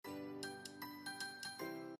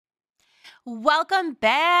Welcome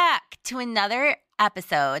back to another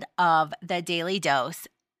episode of The Daily Dose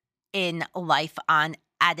in Life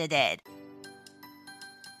Unedited.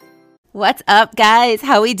 What's up, guys?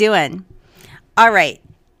 How we doing? All right,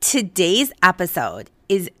 today's episode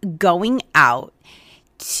is going out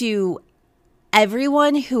to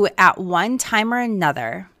everyone who at one time or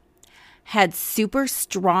another had super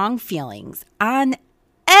strong feelings on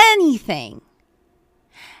anything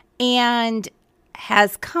and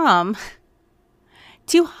has come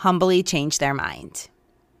to humbly change their mind.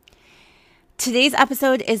 Today's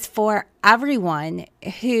episode is for everyone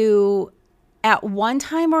who at one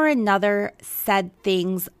time or another said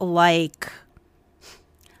things like,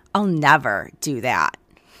 "I'll never do that.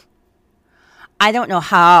 I don't know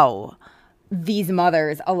how these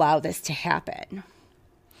mothers allow this to happen.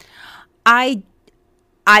 I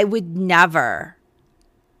would never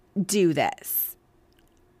do this."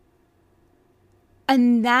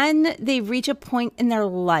 And then they reach a point in their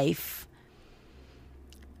life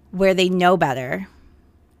where they know better,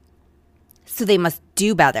 so they must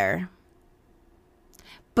do better.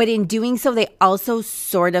 But in doing so, they also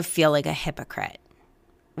sort of feel like a hypocrite,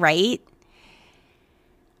 right?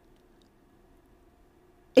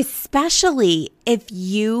 Especially if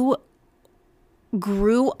you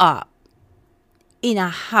grew up in a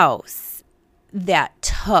house that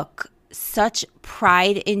took such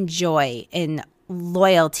pride and joy in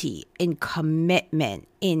loyalty, in commitment,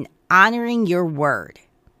 in honoring your word,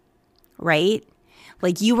 right?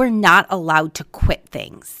 Like you were not allowed to quit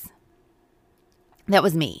things. That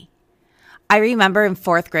was me. I remember in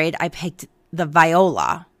 4th grade, I picked the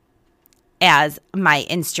viola as my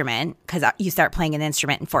instrument because you start playing an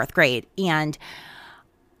instrument in 4th grade. And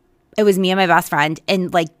it was me and my best friend.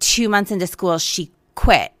 And like 2 months into school, she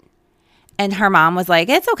quit. And her mom was like,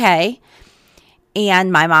 "It's okay."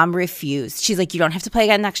 And my mom refused. She's like, "You don't have to play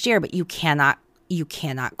again next year, but you cannot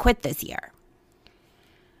quit this year."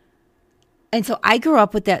 And so I grew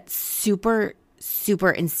up with that super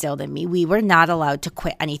instilled in me. We were not allowed to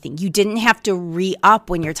quit anything. You didn't have to re-up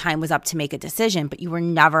when your time was up to make a decision, but you were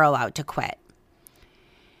never allowed to quit.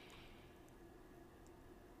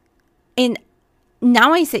 And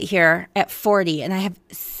now I sit here at 40 and I have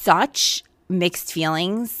such mixed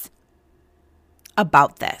feelings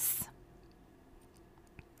about this.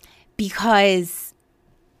 Because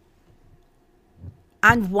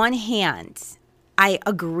on one hand, I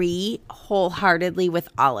agree wholeheartedly with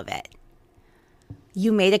all of it.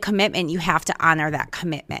 You made a commitment, you have to honor that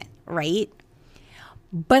commitment, right?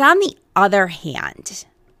 But on the other hand,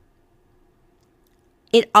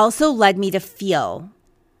 it also led me to feel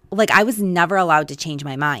like I was never allowed to change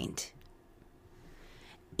my mind.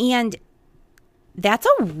 And that's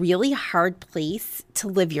a really hard place to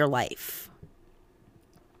live your life.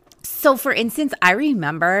 So for instance, I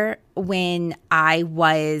remember when I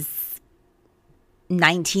was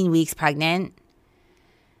 19 weeks pregnant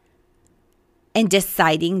and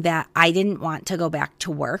deciding that I didn't want to go back to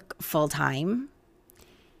work full time.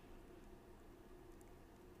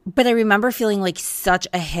 But I remember feeling like such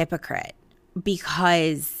a hypocrite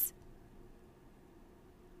because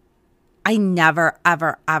I never,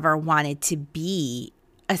 ever, ever wanted to be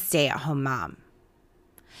a stay-at-home mom.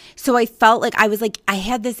 So I felt like I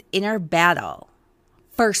had this inner battle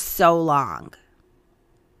for so long.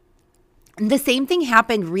 And the same thing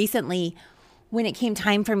happened recently when it came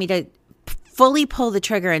time for me to fully pull the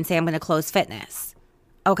trigger and say, I'm going to close fitness.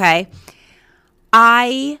 Okay.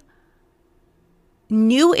 I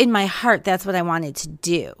knew in my heart that's what I wanted to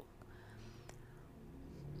do.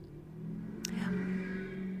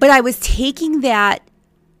 But I was taking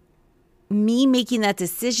me making that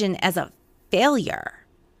decision as a failure.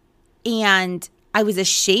 And I was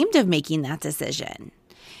ashamed of making that decision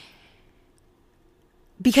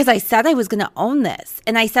because I said I was going to own this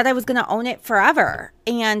and I said I was going to own it forever.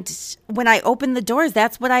 And when I opened the doors,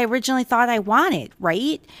 that's what I originally thought I wanted,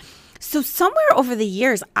 right? So somewhere over the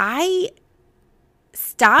years, I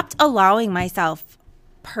stopped allowing myself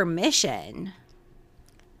permission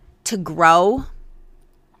to grow,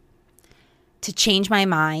 to change my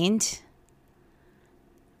mind,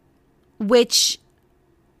 which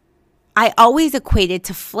I always equated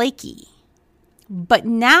to flaky. But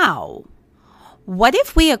now, what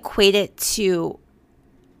if we equate it to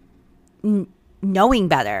knowing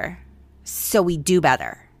better so we do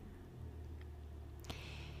better?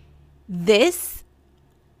 This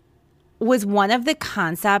was one of the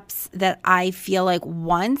concepts that I feel like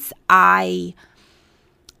once I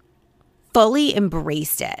fully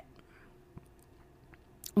embraced it,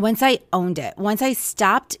 once I owned it, once I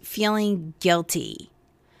stopped feeling guilty,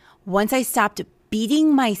 once I stopped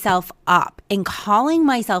beating myself up and calling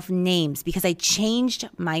myself names because I changed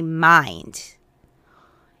my mind,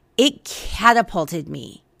 it catapulted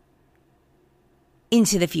me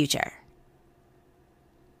into the future.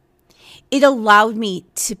 It allowed me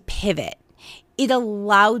to pivot. It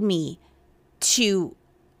allowed me to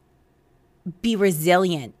be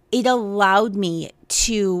resilient. It allowed me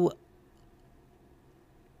to,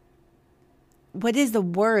 what is the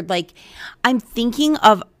word? Like, I'm thinking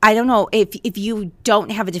of, I don't know, if you don't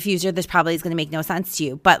have a diffuser, this probably is going to make no sense to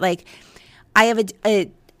you. But like, I have a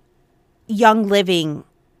Young Living,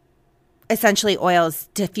 essentially oils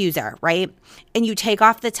diffuser, right? And you take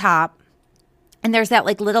off the top, and there's that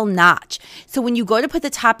like little notch. So when you go to put the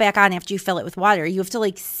top back on after you fill it with water, you have to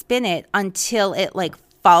like spin it until it like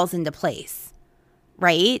falls into place,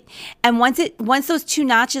 right? And once those two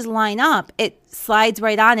notches line up, it slides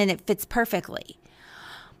right on and it fits perfectly.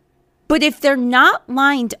 But if they're not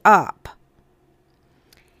lined up,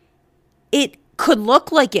 it could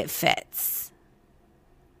look like it fits,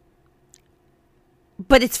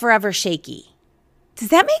 but it's forever shaky. Does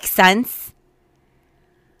that make sense?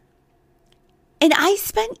 And I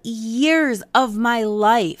spent years of my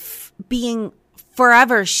life being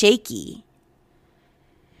forever shaky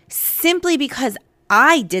simply because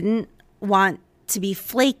I didn't want to be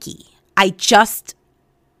flaky. I just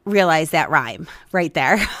realized that rhyme right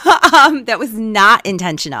there. That was not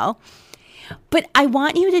intentional. But I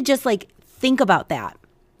want you to just like think about that.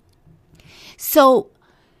 So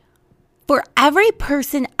for every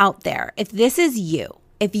person out there, if this is you,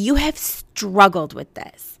 if you have struggled with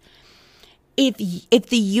this, if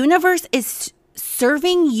the universe is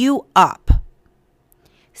serving you up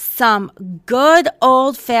some good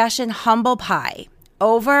old-fashioned humble pie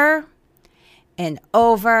over and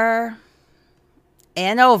over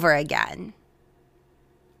and over again,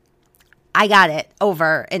 I got it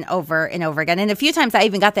over and over and over again. And a few times I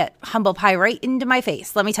even got that humble pie right into my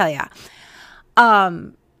face, let me tell you.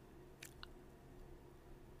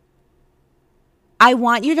 I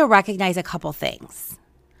want you to recognize a couple things.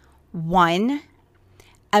 One,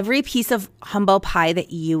 every piece of humble pie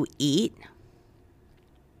that you eat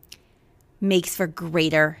makes for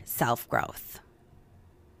greater self-growth.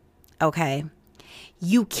 Okay?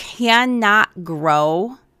 You cannot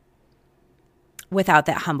grow without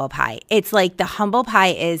that humble pie. It's like the humble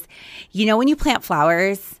pie is, you know, when you plant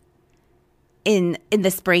flowers in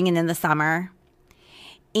the spring and in the summer,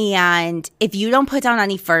 and if you don't put down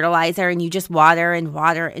any fertilizer and you just water and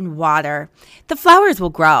water and water, the flowers will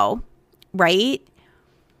grow, right?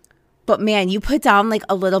 But man, you put down like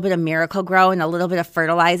a little bit of Miracle-Gro and a little bit of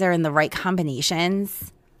fertilizer in the right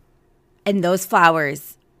combinations, and those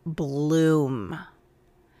flowers bloom.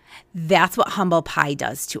 That's what humble pie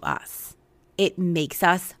does to us. It makes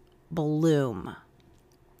us bloom.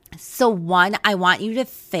 So one, I want you to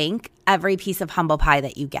thank every piece of humble pie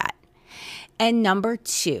that you get. And number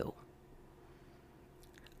two,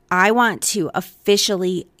 I want to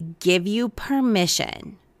officially give you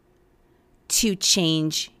permission to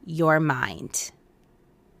change your mind.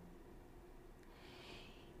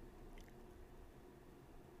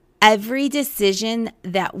 Every decision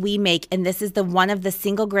that we make, and this is one of the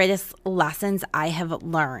single greatest lessons I have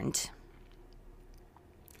learned,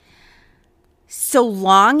 so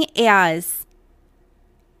long as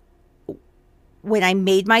when I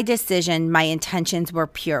made my decision, my intentions were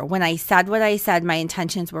pure. When I said what I said, my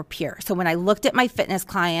intentions were pure. So when I looked at my fitness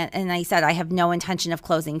client and I said, I have no intention of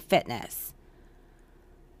closing fitness,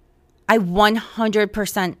 I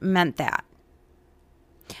 100% meant that.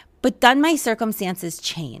 But then my circumstances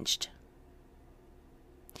changed.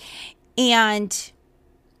 And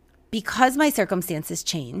because my circumstances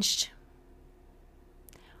changed,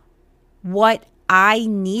 what I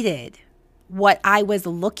needed, what I was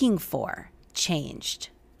looking for, changed.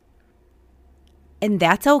 And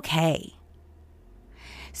that's okay.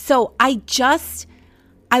 So I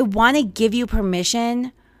want to give you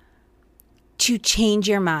permission to change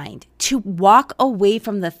your mind, to walk away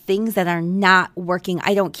from the things that are not working.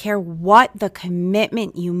 I don't care what the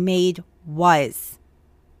commitment you made was.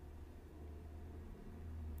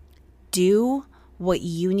 Do what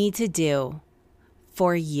you need to do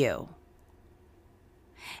for you.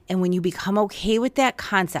 And when you become okay with that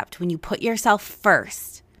concept, when you put yourself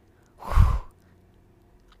first,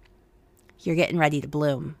 you're getting ready to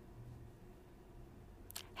bloom.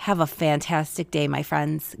 Have a fantastic day, my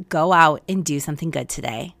friends. Go out and do something good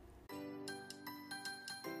today.